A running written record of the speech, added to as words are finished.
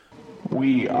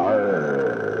We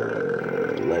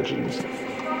are legends.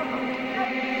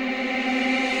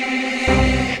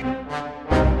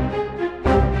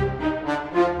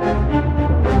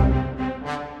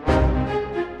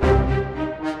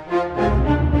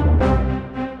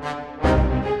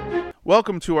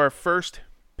 Welcome to our first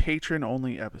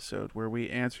patron-only episode where we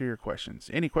answer your questions.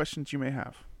 Any questions you may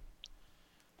have.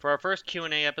 For our first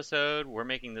Q&A episode, we're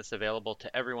making this available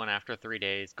to everyone after 3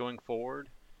 days. Going forward,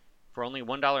 for only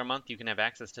 $1 a month, you can have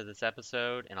access to this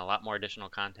episode, and a lot more additional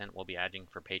content we'll be adding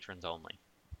for patrons only.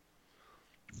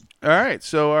 All right,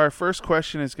 so our first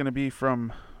question is going to be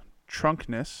from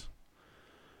Trunkness.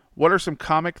 What are some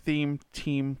comic-themed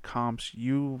team comps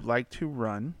you like to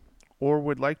run or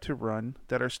would like to run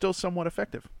that are still somewhat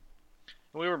effective?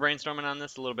 We were brainstorming on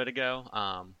this a little bit ago.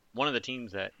 One of the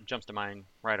teams that jumps to mind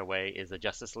right away is the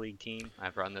Justice League team.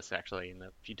 I've run this actually a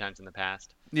few times in the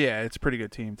past. Yeah, it's a pretty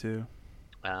good team too.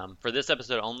 For this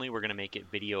episode only, we're gonna make it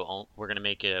video. We're gonna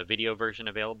make a video version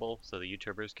available so the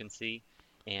YouTubers can see,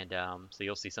 and so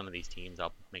you'll see some of these teams.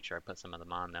 I'll make sure I put some of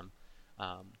them on them.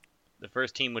 The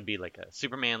first team would be like a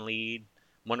Superman lead,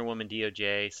 Wonder Woman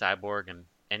DOJ, Cyborg, and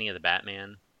any of the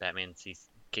Batman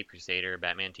Cape Crusader,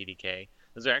 Batman TDK.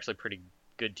 Those are actually pretty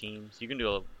good teams. You can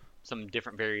do some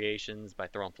different variations by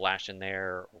throwing Flash in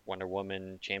there, or Wonder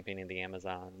Woman championing the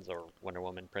Amazons, or Wonder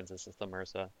Woman Princess of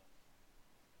Themyscira.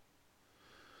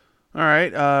 All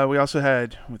right,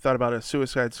 we thought about a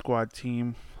Suicide Squad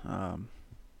team.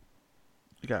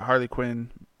 You got Harley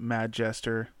Quinn, Mad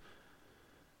Jester,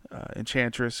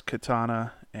 Enchantress,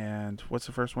 Katana, and what's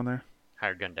the first one there?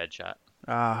 Hired Gun Deadshot.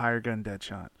 Hired Gun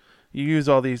Deadshot. You use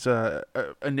all these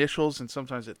initials, and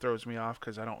sometimes it throws me off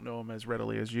because I don't know them as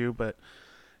readily as you. But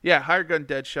yeah, Hired Gun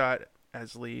Deadshot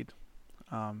as lead.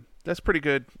 That's pretty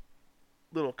good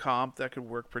little comp. That could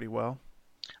work pretty well.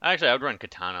 Actually, I would run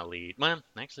Katana lead. Well,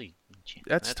 actually,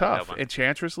 that's tough.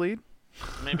 Enchantress lead?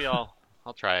 Maybe I'll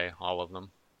try all of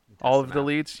them. All of the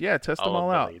leads? Yeah, test them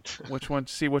all out.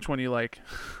 See which one you like.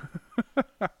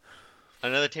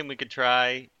 Another team we could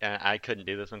try, I couldn't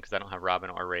do this one because I don't have Robin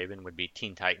or Raven, would be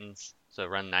Teen Titans. So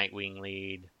run Nightwing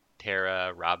lead,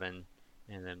 Terra, Robin,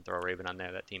 and then throw Raven on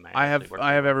there. That team I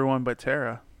have everyone but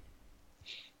Terra.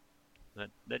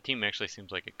 That team actually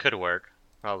seems like it could work.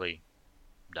 Probably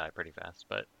die pretty fast,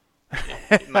 but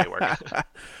it might work.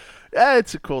 Yeah,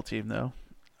 it's a cool team though.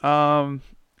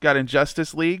 Got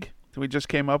Injustice League that we just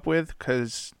came up with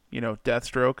because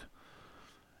Deathstroke.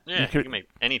 Yeah, you can make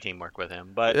any team work with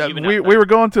him. But we were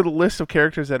going to the list of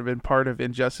characters that have been part of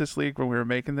Injustice League when we were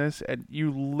making this, and you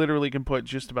literally can put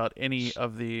just about any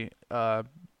of the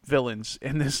villains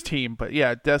in this team. But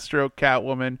yeah, Deathstroke,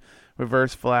 Catwoman,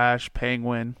 Reverse Flash,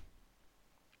 Penguin.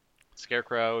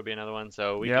 Scarecrow would be another one.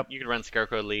 So you could run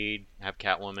Scarecrow lead, have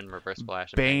Catwoman, Reverse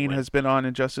Flash, and Bane Penguin. has been on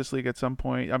Injustice League at some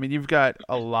point. I mean, you've got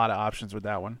a lot of options with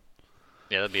that one.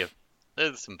 Yeah,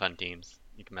 there's some fun teams.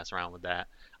 You can mess around with that.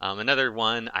 Another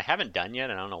one I haven't done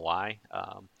yet, and I don't know why.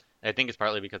 I think it's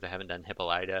partly because I haven't done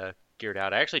Hippolyta geared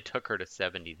out. I actually took her to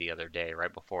 70 the other day,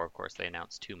 right before, of course, they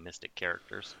announced 2 Mystic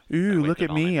characters. Ooh, look at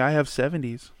me. I have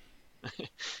 70s.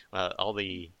 Well, all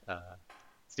the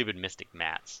stupid Mystic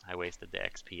mats, I wasted the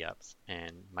XP ups,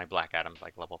 and my Black Adam's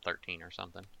like level 13 or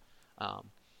something.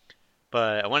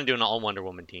 But I want to do an all Wonder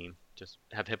Woman team. Just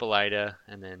have Hippolyta,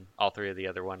 and then all 3 of the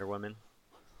other Wonder Women.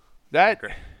 That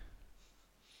could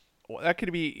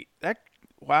be that.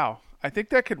 Wow, I think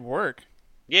that could work.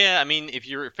 Yeah, I mean, if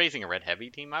you're facing a red heavy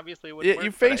team, obviously it would work.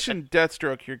 You're facing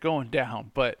Deathstroke, you're going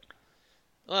down. But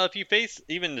well, if you face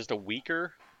even just a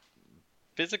weaker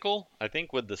physical, I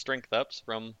think with the strength ups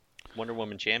from Wonder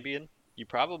Woman Champion,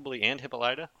 and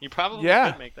Hippolyta, you probably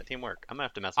could make that team work. I'm gonna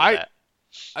have to mess with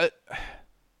that.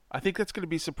 I think that's gonna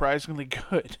be surprisingly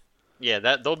good. Yeah,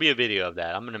 there'll be a video of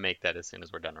that. I'm gonna make that as soon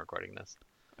as we're done recording this.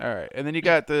 All right, and then you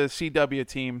got the CW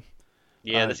team.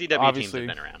 Yeah, the CW teams have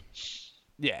been around.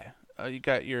 Yeah, you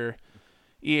got your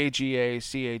EAGA,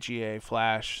 CAGA,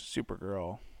 Flash,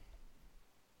 Supergirl,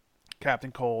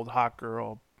 Captain Cold, Hawk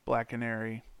Girl, Black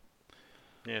Canary.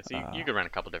 Yeah, so you could run a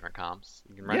couple different comps.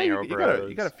 You can run Arrow Bros.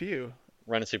 You got a few.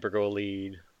 Run a Supergirl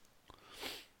lead.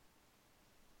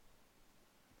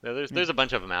 Yeah, there's a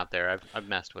bunch of them out there. I've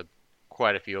messed with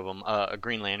quite a few of them. A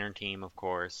Green Lantern team, of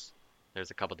course. There's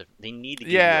a couple different. They need to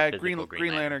give you a physical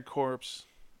Green Lantern Corps.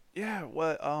 Yeah,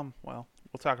 well, we'll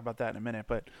talk about that in a minute,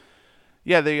 but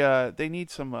yeah, they need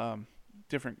some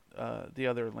different the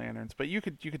other lanterns, but you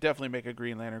could definitely make a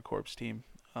Green Lantern Corps team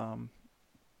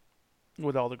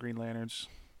with all the Green Lanterns.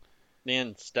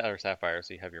 And Star Sapphire,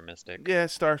 so you have your Mystic. Yeah,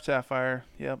 Star Sapphire.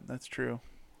 Yep, that's true.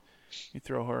 You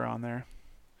throw her on there.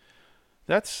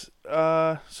 That's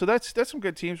some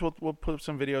good teams. We'll put up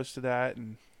some videos to that,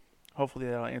 and hopefully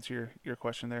that'll answer your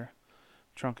question there,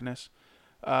 Trunkness.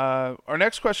 Our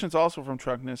next question is also from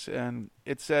Trunkness, and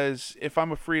it says, if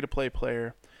I'm a free-to-play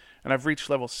player and I've reached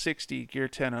level 60, gear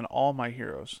 10 on all my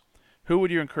heroes, who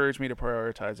would you encourage me to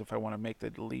prioritize if I want to make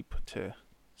the leap to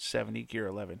 70 gear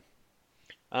 11?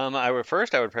 I would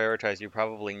prioritize you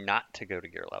probably not to go to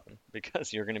gear 11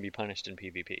 because you're going to be punished in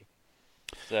PvP.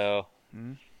 So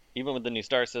Hmm? even with the new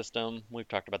star system, we've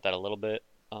talked about that a little bit.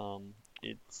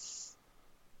 It's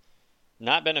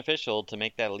not beneficial to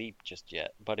make that leap just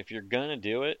yet. But if you're gonna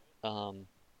do it,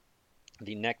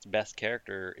 the next best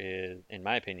character is, in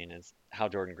my opinion, is Hal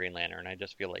Jordan Green Lantern. I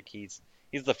just feel like he's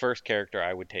the first character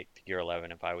I would take to gear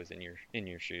 11 if I was in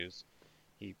your shoes.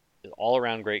 He is all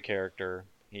around great character.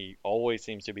 He always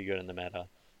seems to be good in the meta.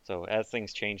 So as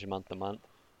things change month to month,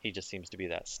 he just seems to be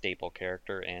that staple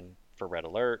character. And for red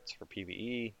alerts, for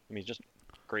PvE, I mean, just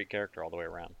great character all the way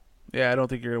around. Yeah, I don't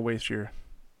think you're gonna waste your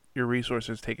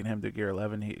resources taking him to gear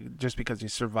 11. Just because he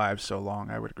survived so long,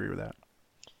 I would agree with that.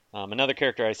 Another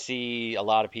character I see a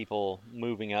lot of people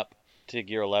moving up to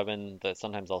gear 11 that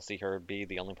sometimes I'll see her be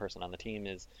the only person on the team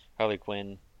is Harley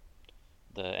Quinn,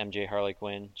 the MJ Harley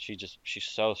Quinn. She's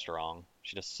so strong.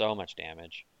 She does so much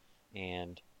damage,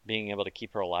 and being able to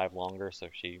keep her alive longer so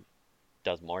she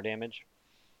does more damage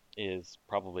is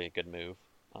probably a good move.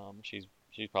 She's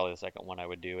probably the second one I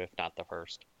would do, if not the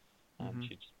first. Hmm.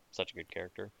 She's such a good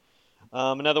character.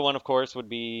 Another one, of course, would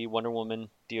be Wonder Woman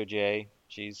DOJ.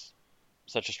 She's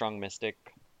such a strong mystic.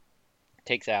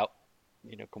 Takes out,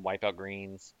 can wipe out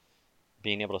greens.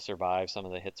 Being able to survive some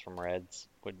of the hits from reds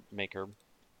would make her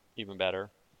even better.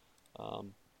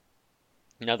 Um,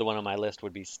 Another one on my list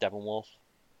would be Steppenwolf.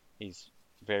 He's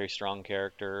a very strong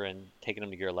character, and taking him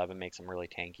to gear 11 makes him really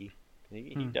tanky.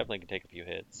 He definitely can take a few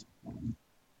hits.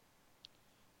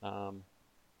 Um,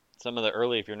 some of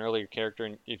the if you're an earlier character,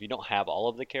 and if you don't have all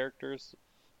of the characters,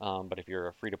 but if you're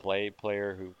a free-to-play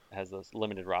player who has this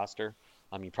limited roster,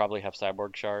 you probably have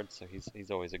Cyborg Shard, so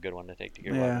he's always a good one to take to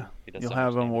gear 11. Yeah, He does you'll so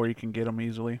have much him, damage. or you can get him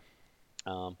easily.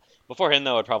 Before him,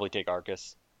 though, I'd probably take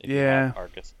Arcus. If you Yeah, have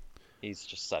Arcus, he's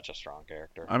just such a strong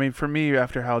character. I mean, for me,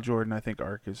 after Hal Jordan, I think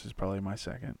Arcus is probably my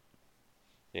second.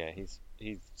 Yeah, he's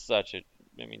such a,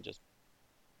 I mean, just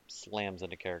slams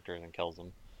into characters and kills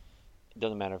them. It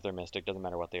doesn't matter if they're Mystic, doesn't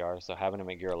matter what they are. So having him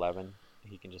at gear 11,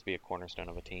 he can just be a cornerstone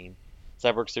of a team.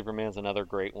 Cyborg Superman's another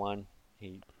great one.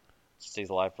 He stays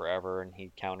alive forever, and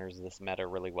he counters this meta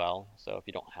really well. So if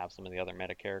you don't have some of the other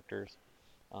meta characters,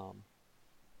 um,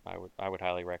 I would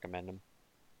highly recommend him.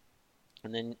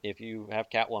 And then if you have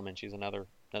Catwoman, she's another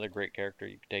great character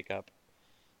you could take up.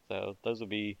 So those would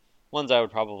be ones I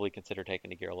would probably consider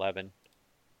taking to gear 11.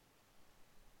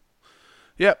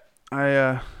 Yep,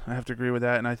 I have to agree with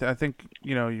that, and I think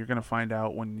you're gonna find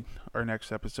out when our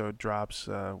next episode drops,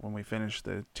 when we finish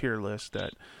the tier list,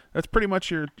 that's pretty much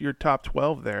your top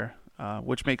 12 there,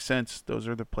 which makes sense. Those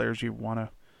are the players you want to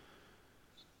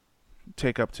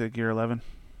take up to gear 11.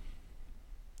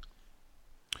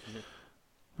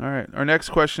 All right, our next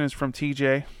question is from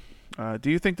TJ.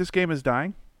 Do you think this game is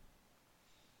dying?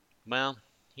 Well,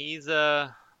 he's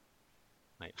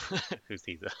wait, who's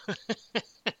he's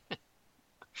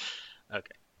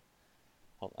Okay,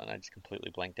 hold on, I just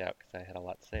completely blanked out because I had a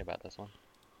lot to say about this one.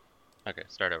 Okay,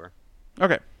 start over.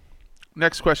 Okay.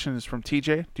 Next question is from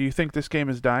TJ. Do you think this game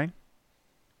is dying?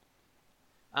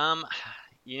 Um,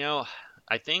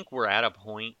 I think we're at a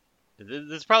point.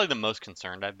 This is probably the most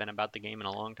concerned I've been about the game in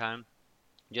a long time,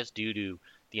 just due to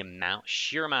the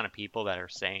sheer amount of people that are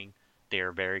saying they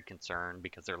are very concerned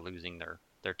because they're losing their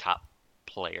top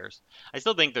players. I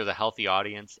still think there's a healthy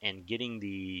audience, and getting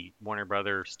the Warner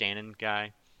Brother Stannon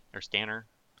guy or Stanner,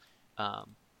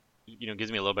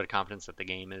 gives me a little bit of confidence that the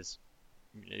game is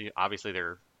obviously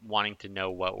they're wanting to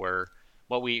know what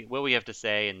we have to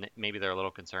say, and maybe they're a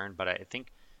little concerned. But I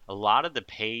think a lot of the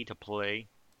pay to play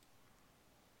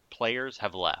players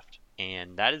have left,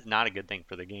 and that is not a good thing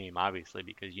for the game, obviously,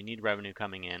 because you need revenue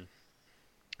coming in.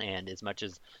 And as much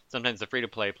as sometimes the free to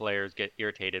play players get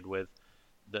irritated with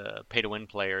the pay to win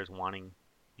players wanting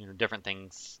different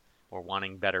things or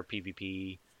wanting better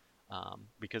PvP,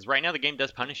 because right now the game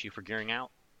does punish you for gearing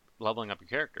out, leveling up your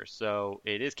characters, so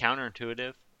it is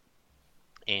counterintuitive.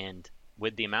 And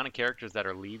with the amount of characters that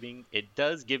are leaving, it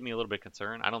does give me a little bit of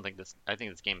concern. I think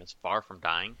this game is far from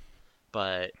dying,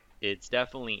 but it's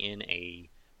definitely in a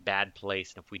bad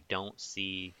place. And if we don't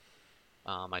see,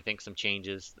 I think some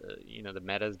changes, the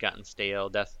meta's gotten stale.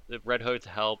 The Red Hood's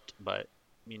helped, but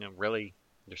really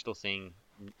they're still seeing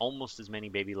almost as many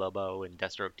Baby Lobo and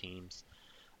Deathstroke teams.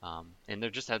 And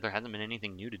there hasn't been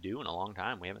anything new to do in a long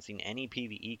time. We haven't seen any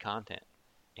PvE content.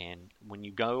 And when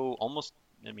you go almost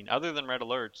I mean, other than red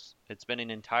alerts, it's been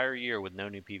an entire year with no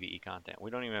new PvE content.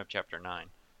 We don't even have Chapter 9.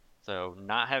 So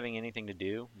not having anything to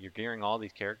do, you're gearing all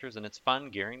these characters, and it's fun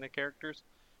gearing the characters,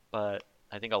 but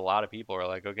I think a lot of people are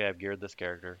like, okay, I've geared this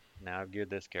character, now I've geared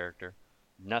this character.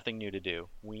 Nothing new to do.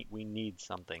 We need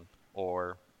something,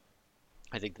 or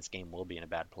I think this game will be in a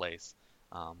bad place.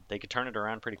 They could turn it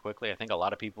around pretty quickly. I think a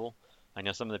lot of people, I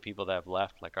know some of the people that have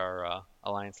left, like our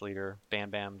alliance leader,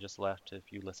 Bam Bam, just left.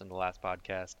 If you listened to the last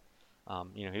podcast,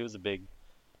 he was a big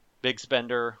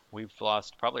spender. We've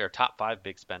lost probably our top 5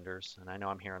 big spenders, and I know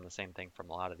I'm hearing the same thing from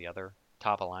a lot of the other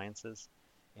top alliances.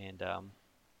 And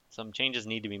some changes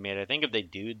need to be made. I think if they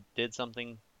did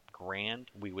something grand,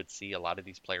 we would see a lot of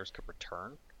these players could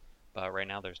return. But right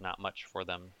now, there's not much for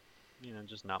them.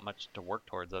 Just not much to work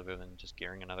towards other than just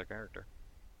gearing another character.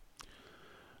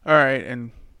 All right,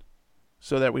 and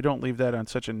so that we don't leave that on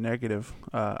such a negative,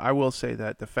 I will say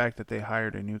that the fact that they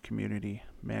hired a new community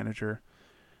manager,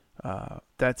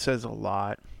 that says a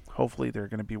lot. Hopefully they're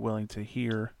going to be willing to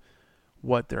hear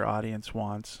what their audience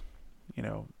wants,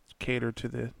 cater to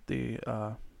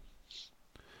the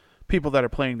people that are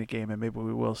playing the game, and maybe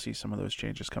we will see some of those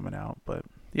changes coming out. But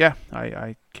yeah,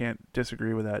 I can't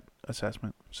disagree with that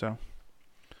assessment. So,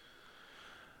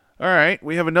 all right,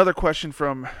 we have another question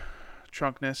from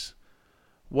Trunkness.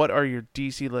 What are your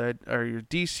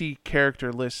DC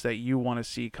character lists that you want to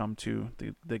see come to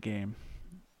the game?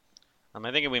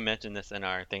 I think we mentioned this in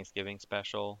our Thanksgiving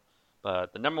special,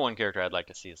 but the number one character I'd like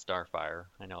to see is Starfire.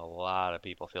 I know a lot of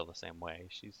people feel the same way.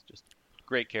 She's just a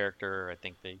great character. I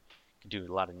think they could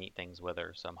do a lot of neat things with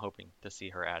her, so I'm hoping to see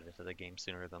her added to the game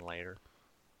sooner than later.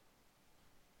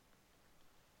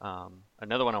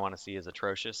 Another one I want to see is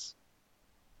Atrocious.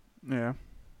 Yeah.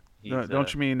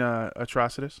 Don't you mean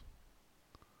Atrocitus?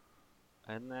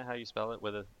 Isn't that how you spell it?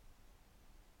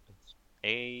 It's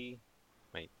A.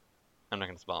 Wait, I'm not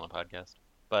gonna spell on a podcast,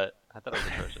 but I thought it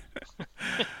was Atrocious.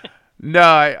 No,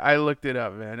 I looked it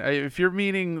up, man. If you're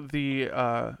meaning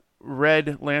the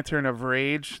Red Lantern of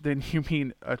Rage, then you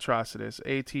mean Atrocitus.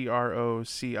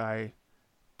 Atrocitus.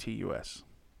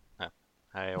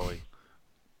 I always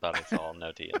thought I saw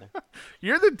no T in there.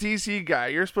 You're the DC guy.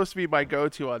 You're supposed to be my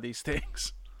go-to on these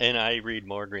things. And I read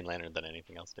more Green Lantern than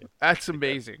anything else, too. That's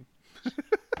amazing.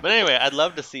 But anyway, I'd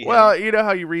love to see him. Well, you know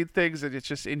how you read things and it's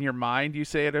just in your mind you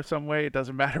say it in some way? It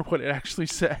doesn't matter what it actually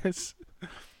says.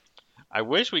 I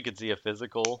wish we could see a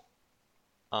physical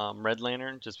Red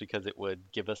Lantern, just because it would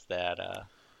give us that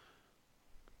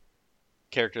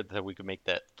character that we could make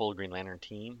that full Green Lantern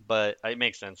team. But it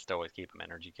makes sense to always keep them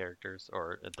energy characters,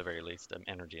 or at the very least,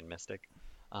 energy and mystic.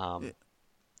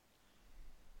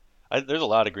 There's a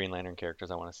lot of Green Lantern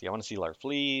characters I want to see. I want to see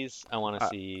Larfleeze. I want to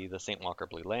see the St. Walker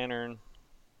Blue Lantern.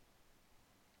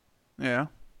 Yeah.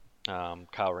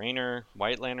 Kyle Rayner,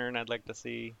 White Lantern. I'd like to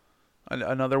see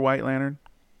another White Lantern.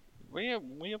 We have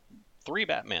 3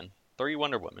 Batman, 3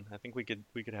 Wonder Woman. I think we could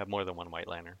have more than one White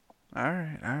Lantern. All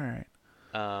right.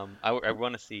 I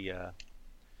want to see.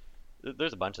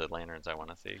 There's a bunch of lanterns I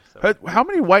want to see. So. How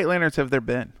many White Lanterns have there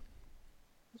been?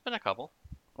 There's been a couple.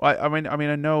 Well, I mean,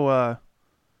 I know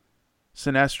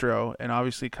Sinestro and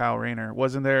obviously Kyle Rayner.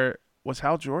 Wasn't there? Was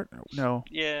Hal Jordan? No.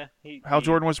 Yeah. Hal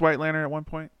Jordan was White Lantern at one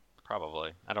point.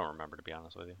 Probably. I don't remember, to be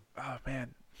honest with you. Oh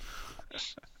man.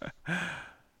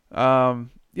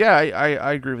 Yeah,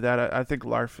 I agree with that. I think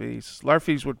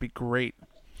Larfleeze would be great.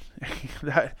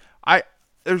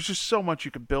 There's just so much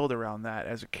you could build around that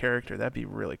as a character. That'd be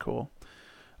really cool.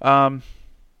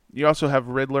 You also have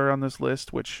Riddler on this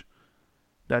list, which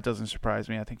that doesn't surprise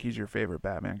me. I think he's your favorite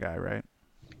Batman guy, right?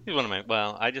 He's one of my.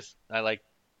 Well, I like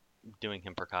doing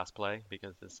him for cosplay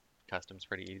because his costume's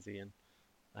pretty easy, and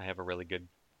I have a really good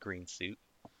green suit,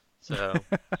 so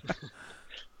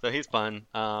so he's fun.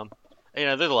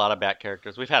 There's a lot of Bat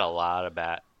characters. We've had a lot of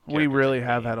Bat. We really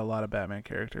have had a lot of Batman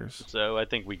characters. So I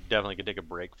think we definitely could take a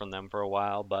break from them for a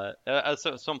while, but at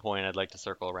some point I'd like to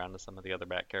circle around to some of the other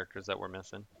Bat characters that we're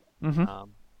missing,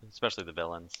 especially the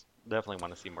villains. Definitely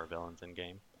want to see more villains in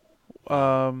game.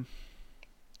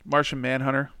 Martian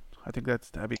Manhunter. I think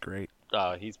that'd be great.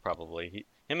 He's probably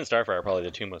him and Starfire are probably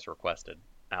the 2 most requested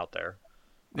out there.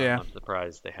 Yeah. I'm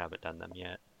surprised they haven't done them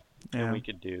yet. Yeah. And we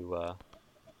could do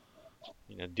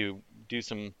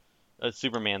some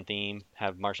Superman theme.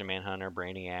 Have Martian Manhunter,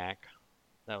 Brainiac.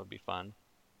 That would be fun.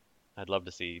 I'd love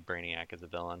to see Brainiac as a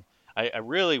villain. I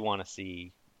really want to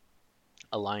see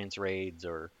Alliance raids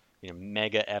or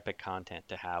mega epic content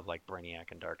to have like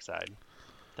Brainiac and Darkseid.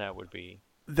 That would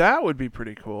be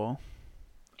pretty cool.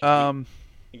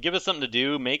 Give us something to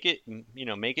do. Make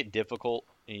it difficult.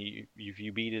 If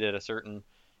you beat it at a certain,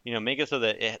 make it so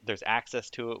that there's access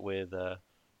to it with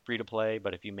free to play.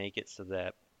 But if you make it so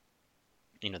that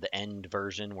the end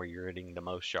version where you're hitting the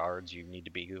most shards, you need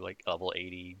to be like level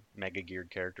 80 mega geared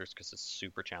characters because it's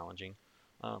super challenging.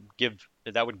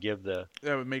 That would give the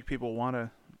That would make people want to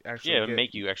actually. Yeah, it would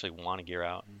make you actually want to gear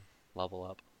out and level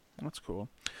up. That's cool.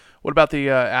 What about the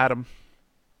Adam?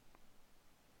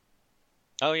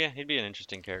 Oh yeah, he'd be an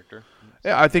interesting character.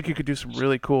 Yeah, I think you could do some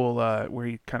really cool where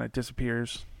he kind of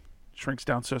disappears, shrinks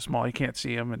down so small you can't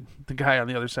see him, and the guy on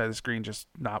the other side of the screen just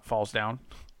not falls down.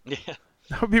 Yeah.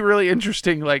 That would be really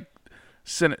interesting, like,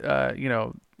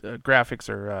 graphics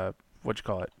or what you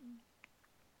call it,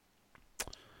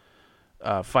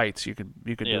 fights. You could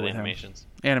do the with animations.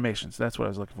 Animations. That's what I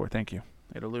was looking for. Thank you.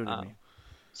 It eluded me.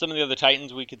 Some of the other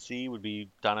Titans we could see would be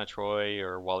Donna Troy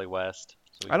or Wally West.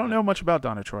 So I don't know much about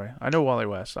Donna Troy. I know Wally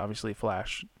West, obviously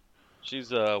Flash.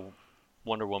 She's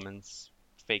Wonder Woman's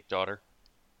fake daughter.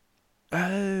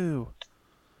 Oh.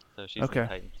 So she's okay.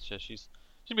 Titan. So she'd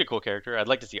be a cool character. I'd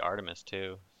like to see Artemis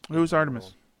too. Who's Artemis?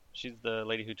 Cool. She's the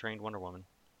lady who trained Wonder Woman.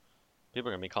 People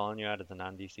are gonna be calling you out as a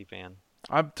non-DC fan.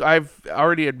 I've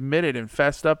already admitted and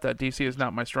fessed up that DC is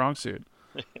not my strong suit.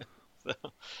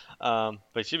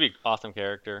 But she'd be an awesome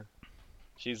character.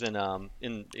 She's in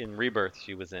Rebirth.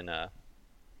 She was in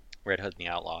Red Hood and the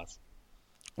Outlaws.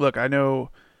 Look, I know.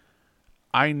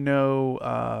 Green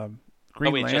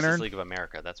Lantern. Justice League of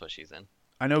America. That's what she's in.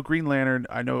 I know Green Lantern.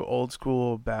 I know old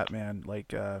school Batman,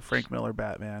 like Frank Miller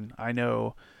Batman. I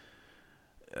know.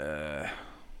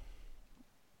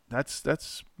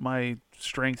 That's my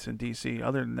strengths in DC.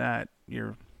 Other than that,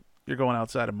 you're going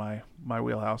outside of my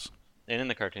wheelhouse. And in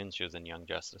the cartoons, she was in Young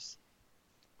Justice.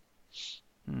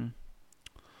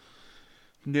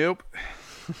 Nope.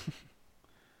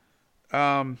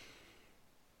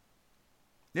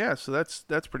 Yeah, so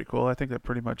that's pretty cool. I think that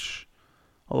pretty much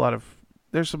a lot of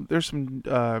there's some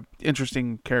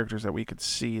interesting characters that we could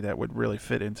see that would really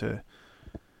fit into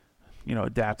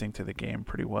adapting to the game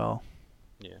pretty well.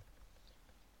 Yeah.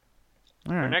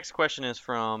 All right. Our next question is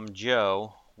from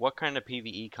Joe. What kind of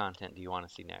PvE content do you want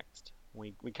to see next?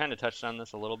 We kind of touched on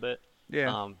this a little bit.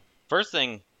 Yeah. First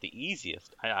thing, the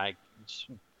easiest, I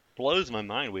blows my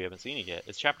mind we haven't seen it yet,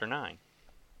 is Chapter 9.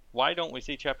 Why don't we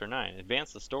see Chapter 9?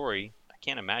 Advance the story. I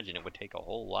can't imagine it would take a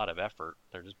whole lot of effort.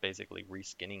 They're just basically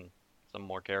reskinning some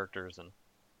more characters and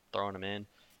throwing them in.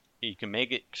 You can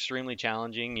make it extremely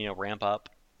challenging, ramp up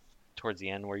towards the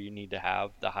end where you need to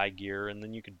have the high gear, and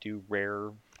then you could do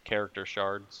rare character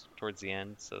shards towards the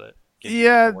end so that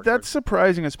that's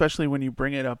surprising, especially when you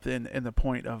bring it up in the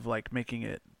point of like making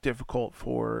it difficult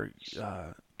for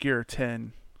gear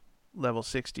 10 level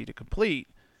 60 to complete,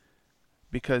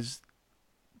 because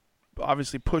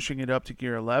obviously pushing it up to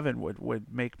gear 11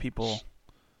 would make people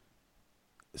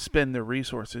spend their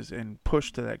resources and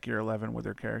push to that gear 11 with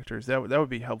their characters. That would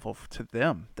be helpful to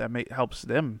them. That helps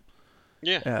them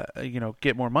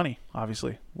get more money,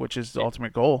 obviously, which is the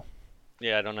ultimate goal.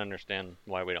 Yeah, I don't understand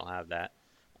why we don't have that.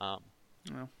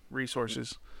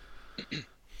 Resources.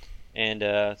 And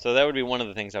so that would be one of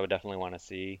the things I would definitely want to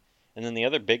see. And then the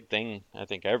other big thing I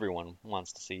think everyone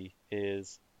wants to see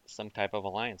is some type of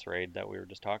alliance raid that we were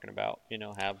just talking about.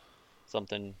 Have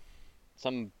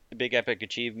some big epic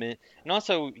achievement. And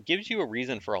also gives you a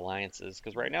reason for alliances,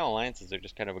 because right now alliances are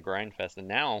just kind of a grind fest. And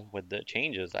now with the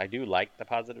changes, I do like the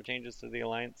positive changes to the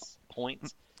alliance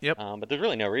points. Yep. But there's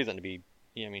really no reason to be,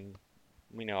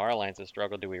 we know our alliances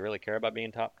struggle. Do we really care about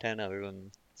being top 10 other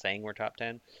than saying we're top 10?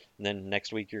 And then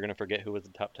next week you're going to forget who was the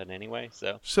top 10 anyway.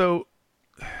 So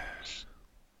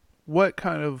what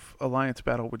kind of alliance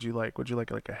battle would you like? Would you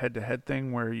like a head-to-head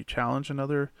thing where you challenge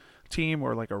another team,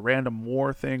 or like a random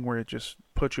war thing where it just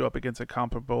puts you up against a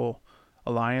comparable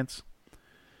alliance?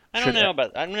 I'm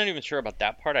not even sure about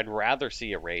that part. I'd rather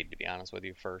see a raid, to be honest with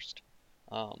you, first.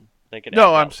 I'm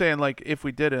saying like if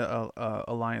we did a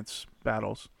alliance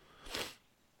battles,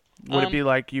 would it be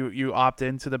like you opt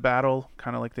into the battle,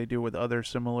 kind of like they do with other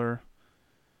similar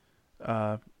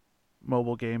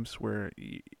mobile games, where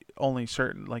only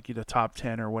certain, like the top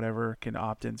 10 or whatever, can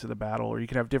opt into the battle, or you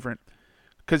can have different,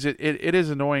 because it is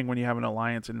annoying when you have an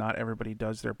alliance and not everybody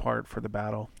does their part for the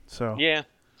battle. So yeah,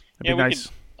 it'd be nice.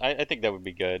 I think that would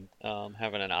be good,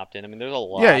 having an opt-in. I mean, there's a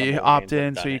lot. Yeah, you opt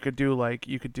in, so you could do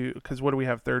because what do we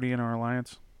have, 30 in our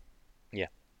alliance? Yeah.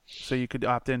 So you could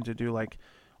opt in to do like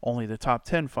only the top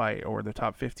 10 fight, or the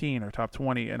top 15 or top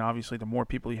 20, and obviously the more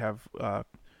people you have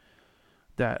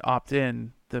that opt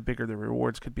in, the bigger the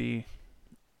rewards could be.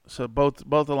 So both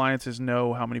alliances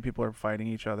know how many people are fighting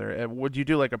each other. Would you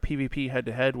do like a PvP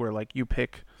head-to-head where like you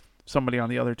pick somebody on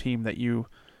the other team that you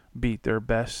beat their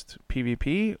best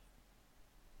PvP?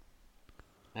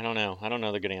 I don't know. I don't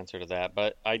know the good answer to that,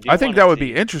 but I think that would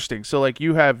be interesting. So like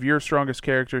you have your strongest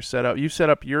character set up. You set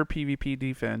up your PvP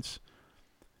defense,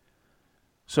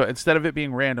 So instead of it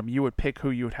being random, you would pick who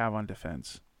you would have on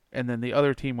defense, and then the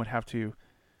other team would have to.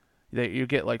 You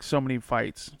get like so many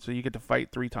fights, so you get to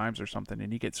fight 3 times or something,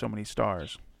 and you get so many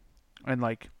stars, and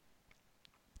like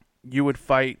you would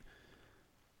fight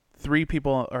 3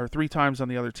 people or 3 times on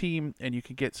the other team, and you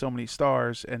could get so many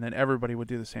stars, and then everybody would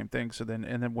do the same thing. So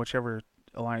then whichever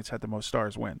alliance had the most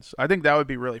stars wins. I think that would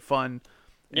be really fun.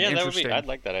 And Yeah, that would interesting. be. I'd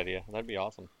like that idea. That'd be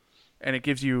awesome. And it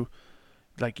gives you,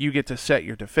 like, you get to set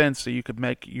your defense, so you could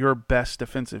make your best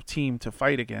defensive team to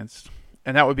fight against,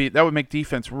 and that would make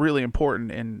defense really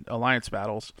important in alliance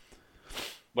battles.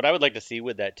 What I would like to see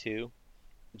with that too,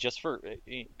 just for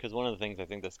because one of the things I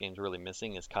think this game's really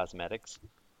missing is cosmetics,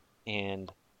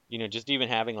 and just even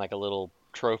having like a little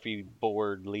trophy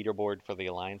board, leaderboard for the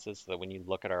alliances, so that when you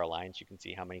look at our alliance, you can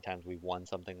see how many times we've won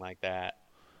something like that,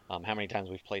 how many times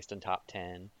we've placed in top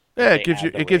 10. Yeah, If they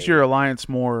add the gives your raid. alliance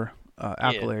more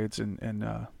accolades and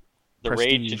The raid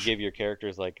prestige. should give your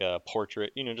characters like a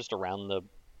portrait, just around the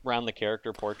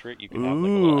character portrait. You could have like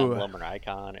a little Ooh. emblem or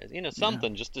icon,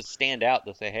 something just to stand out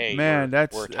to say, hey, Man,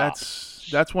 we're top.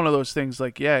 that's one of those things.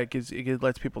 Like, yeah, it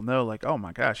lets people know, like, oh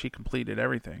my gosh, he completed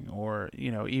everything. Or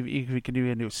even we can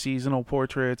do seasonal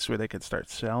portraits where they could start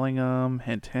selling them.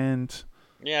 Hint, hint.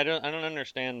 Yeah, I don't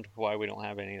understand why we don't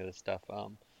have any of this stuff.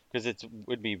 Because it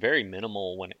would be very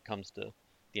minimal when it comes to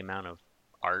the amount of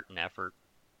art and effort.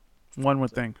 One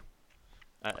would think.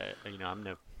 I'm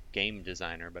no game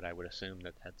designer, but I would assume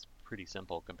that that's pretty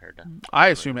simple compared to. I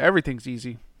assume everything's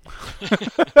easy.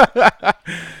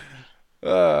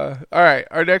 All right,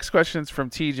 our next question is from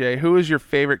TJ. Who is your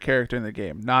favorite character in the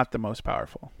game? Not the most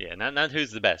powerful. Yeah, not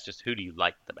who's the best, just who do you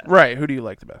like the best. Right. Who do you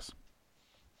like the best?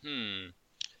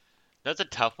 That's a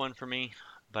tough one for me,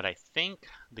 but I think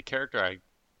the character I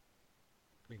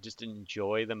just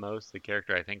enjoy the most, the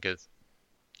character I think is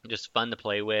just fun to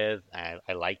play with, I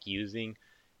like using,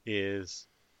 is,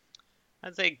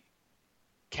 I'd say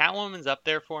Catwoman's up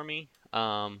there for me.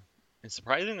 And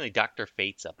surprisingly, Dr.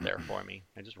 Fate's up there for me.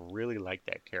 I just really like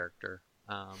that character.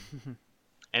 And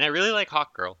I really like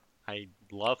Hawkgirl. I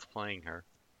love playing her.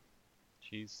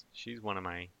 She's one of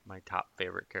my top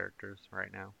favorite characters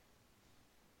right now.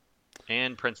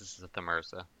 And Princess of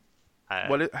Themyscira.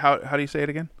 How do you say it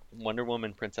again? Wonder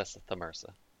Woman, Princess of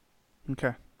Themyscira.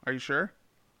 Okay. Are you sure?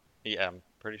 Yeah, I'm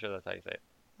pretty sure that's how you say it.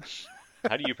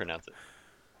 How do you pronounce it?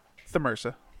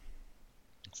 Themyscira.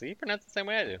 So you pronounce it the same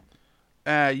way I do.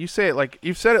 You say it like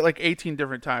you've said it like 18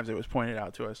 different times. It was pointed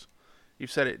out to us.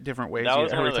 You've said it different ways That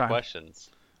was one every of the time. questions.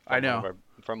 I know.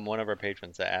 From one of our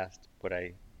patrons that asked, could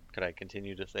I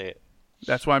continue to say it?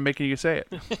 That's why I'm making you say it.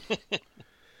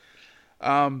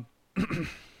 I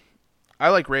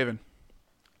like Raven.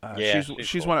 Yeah,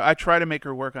 she's cool. one. I try to make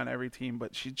her work on every team,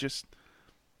 but she just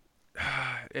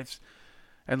it's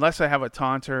unless I have a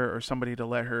taunter or somebody to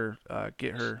let her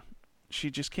get her, she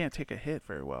just can't take a hit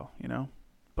very well,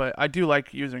 But I do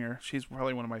like using her. She's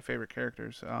probably one of my favorite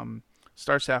characters.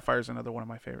 Star Sapphire is another one of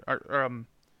my favorite.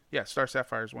 Star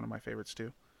Sapphire is one of my favorites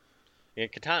too. Yeah,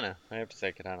 Katana. I have to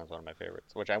say Katana is one of my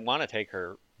favorites, which I want to take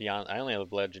her beyond. I only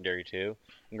have Legendary 2.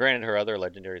 And granted, her other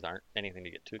Legendaries aren't anything to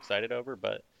get too excited over,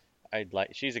 but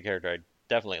she's a character I'd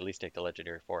definitely at least take to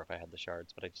Legendary 4 if I had the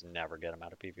shards, but I just never get them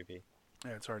out of PvP.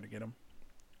 Yeah, it's hard to get them.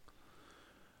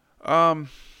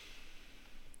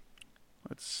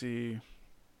 Let's see.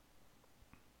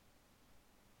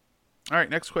 All right,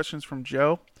 next question is from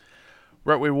Joe.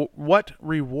 What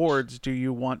rewards do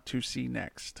you want to see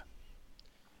next?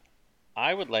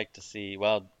 I would like to see,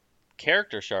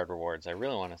 character shard rewards. I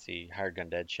really want to see Hired Gun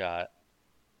Deadshot,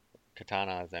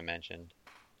 Katana, as I mentioned.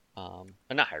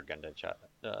 Not Hired Gun Deadshot,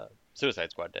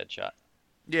 Suicide Squad Deadshot.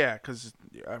 Yeah, because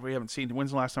we haven't seen.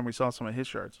 When's the last time we saw some of his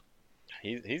shards?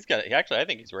 Actually, I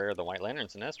think he's rarer than White Lantern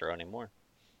Sinestro anymore.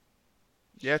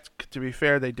 Yeah, to be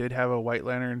fair, they did have a White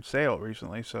Lantern sale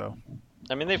recently, so.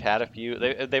 I mean, they've had a few.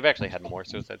 They've actually had more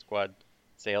Suicide Squad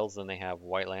sales than they have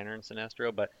White Lantern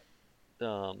Sinestro, but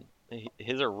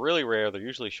his are really rare. They're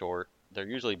usually short. They're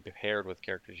usually paired with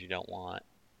characters you don't want.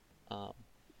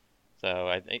 So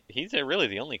I think he's really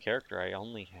the only character I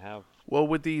only have. Well,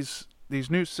 with these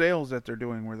new sales that they're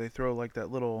doing, where they throw like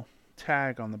that little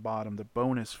tag on the bottom, the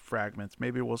bonus fragments,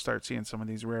 maybe we'll start seeing some of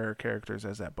these rarer characters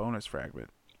as that bonus fragment.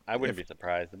 I wouldn't be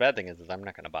surprised. The bad thing is I'm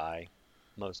not going to buy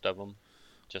most of them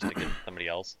just to get somebody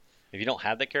else. If you don't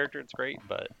have the character, it's great,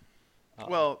 but...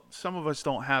 Well, some of us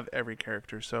don't have every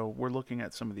character, so we're looking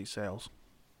at some of these sales.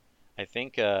 I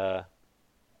think, I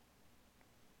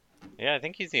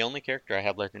think he's the only character I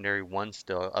have Legendary 1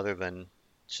 still, other than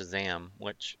Shazam,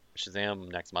 which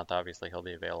Shazam next month, obviously, he'll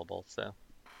be available, so...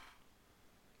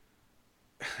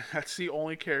 That's the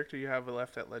only character you have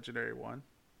left at Legendary 1?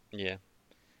 Yeah.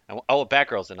 Oh,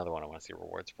 Batgirl's another one I want to see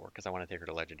rewards for because I want to take her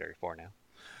to Legendary 4 now.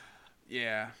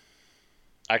 Yeah.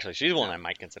 Actually, she's one I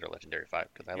might consider Legendary 5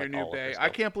 because I Your like new all of her Bay. stuff. I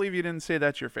can't believe you didn't say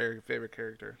that's your favorite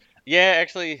character. Yeah,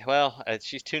 actually, well,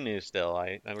 she's too new still.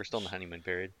 We're still in the honeymoon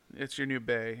period. It's your new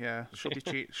Bay. Yeah, she'll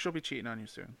be she'll be cheating on you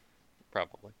soon.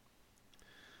 Probably.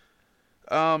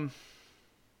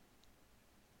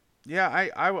 Yeah,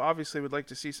 I obviously would like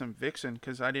to see some Vixen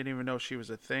because I didn't even know she was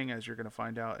a thing, as you're going to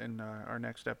find out in our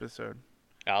next episode.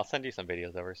 I'll send you some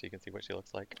videos of her so you can see what she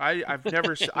looks like. I've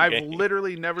never, I've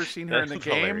literally never seen her in the That's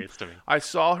game. hilarious to me. I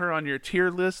saw her on your tier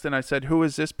list, and I said, "Who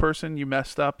is this person? You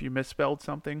messed up. You misspelled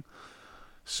something."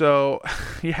 So,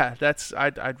 yeah,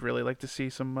 I'd really like to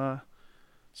see some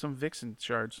Vixen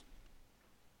shards.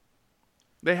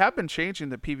 They have been changing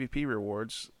the PvP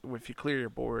rewards if you clear your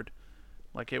board.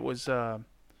 Like it was.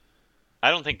 I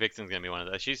don't think Vixen's gonna be one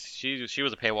of those. She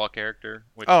was a paywall character.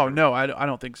 Oh no, I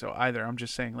don't think so either. I'm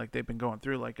just saying like they've been going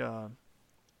through like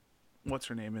what's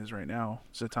her name is right now,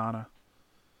 Zatanna.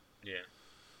 Yeah.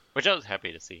 Which I was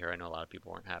happy to see her. I know a lot of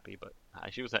people weren't happy, but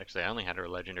she was actually I only had her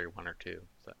legendary 1 or 2.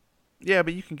 So. Yeah,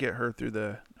 but you can get her through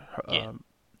the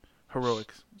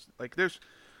heroics. Like there's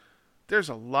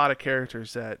a lot of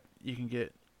characters that you can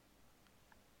get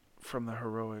from the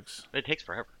heroics. It takes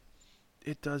forever.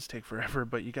 It does take forever,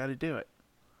 but you got to do it.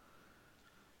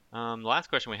 The last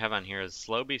question we have on here is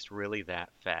Slow Beast really that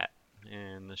fat?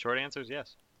 And the short answer is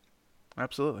yes.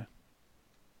 Absolutely.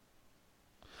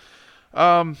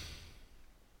 All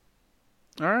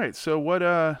right. So what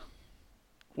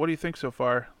do you think so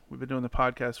far? We've been doing the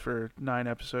podcast for 9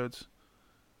 episodes.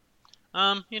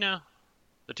 The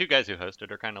 2 guys who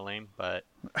hosted are kind of lame, but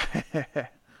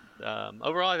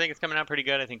overall I think it's coming out pretty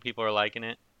good. I think people are liking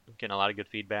it. Getting a lot of good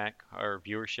feedback. Our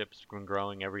viewership's been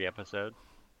growing every episode,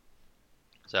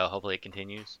 so hopefully it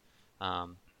continues.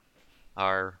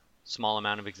 Our small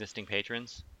amount of existing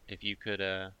patrons, if you could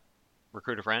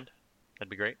recruit a friend, that'd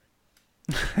be great.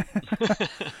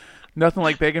 Nothing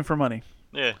like begging for money.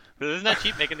 Yeah, because it's not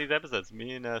cheap making these episodes.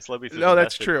 Me and Slowbeast No,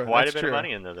 that's true. Quite that's a bit true. of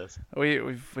money into this.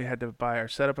 We had to buy our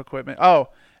setup equipment. Oh,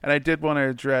 and I did want to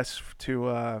address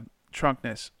to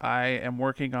Trunkness. I'm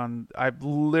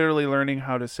literally learning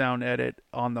how to sound edit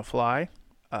on the fly.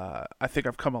 I think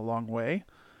I've come a long way,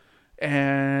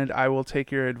 and I will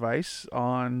take your advice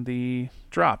on the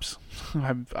drops.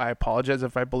 I apologize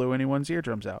if I blew anyone's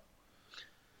eardrums out.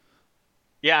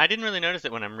 Yeah, I didn't really notice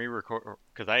it when I'm re-record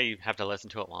because I have to listen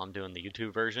to it while I'm doing the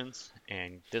YouTube versions,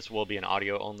 and this will be an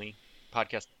audio-only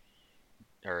podcast,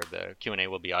 or the Q&A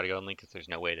will be audio-only because there's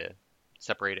no way to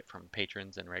separate it from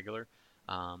patrons and regular.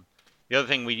 The other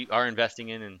thing we are investing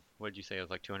in, and what did you say, it was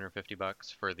like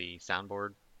 $250 for the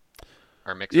soundboard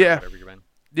or mixer, Yeah. whatever you're buying?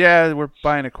 Yeah, we're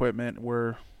buying equipment.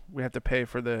 We have to pay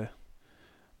for the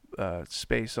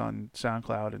space on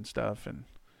SoundCloud and stuff, and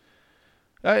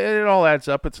it all adds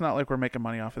up. It's not like we're making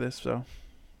money off of this, so.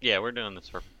 Yeah, we're doing this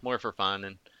more for fun,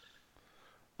 and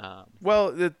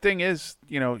well, the thing is,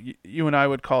 you and I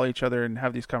would call each other and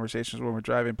have these conversations when we're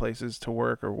driving places to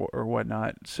work or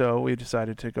whatnot. So we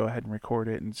decided to go ahead and record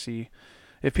it and see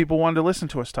if people wanted to listen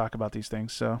to us talk about these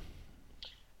things. So.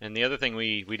 And the other thing,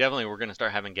 we definitely we're going to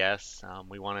start having guests.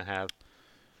 We want to have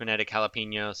Phonetic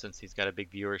Jalapeno since he's got a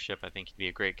big viewership. I think he'd be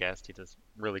a great guest. He does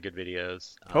really good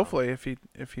videos. Hopefully,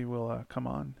 if he will come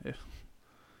on.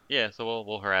 Yeah, so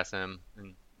we'll harass him,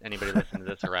 and anybody listening to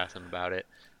this, harass him about it.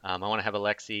 I want to have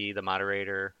Alexi, the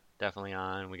moderator, definitely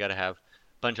on. We got to have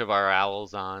a bunch of our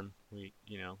owls on.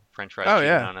 French Fries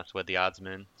cheating on us with the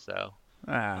oddsman. So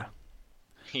so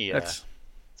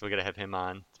we got to have him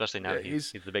on, especially now that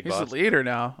he's the big boss. He's the leader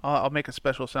now. I'll make a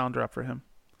special sound drop for him.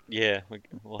 Yeah,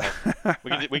 we'll have.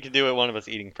 we can do it. One of us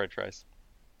eating French fries.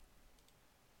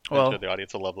 Well, I'm sure the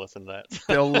audience will love listening to that.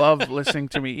 They'll love listening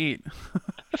to me eat.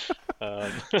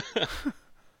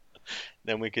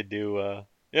 Then we could do.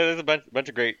 There's a bunch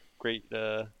of great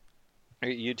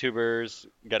YouTubers.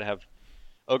 Got to have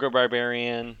Ogre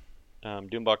Barbarian.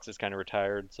 Doombox is kind of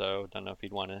retired, so don't know if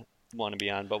he'd want to be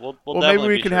on. But we'll maybe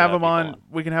we can have him on. on.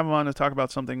 We can have him on to talk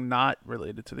about something not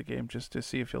related to the game, just to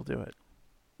see if he'll do it.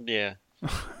 Yeah.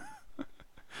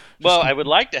 Well, I would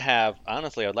like to have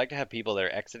people that are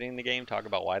exiting the game talk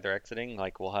about why they're exiting.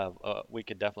 Like we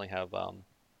could definitely have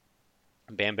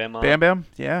Bam Bam on. Bam Bam,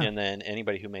 yeah. And then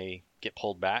anybody who may get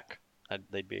pulled back,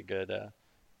 they'd be a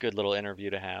good little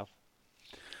interview to have.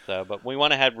 So, but we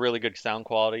want to have really good sound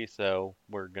quality, so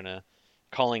we're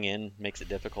calling in makes it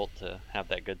difficult to have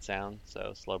that good sound.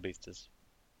 So Slow Beast is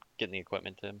getting the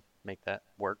equipment to make that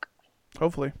work.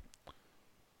 Hopefully.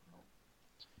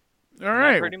 All And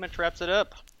right. that pretty much wraps it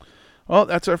up. Well,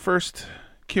 that's our first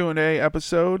Q&A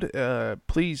episode.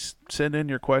 Please send in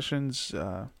your questions.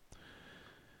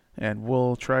 and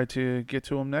we'll try to get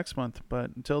to them next month.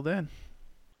 But until then,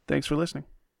 thanks for listening.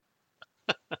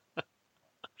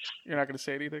 You're not going to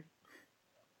say anything?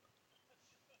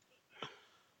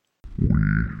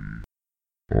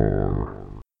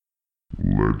 Are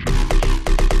legends.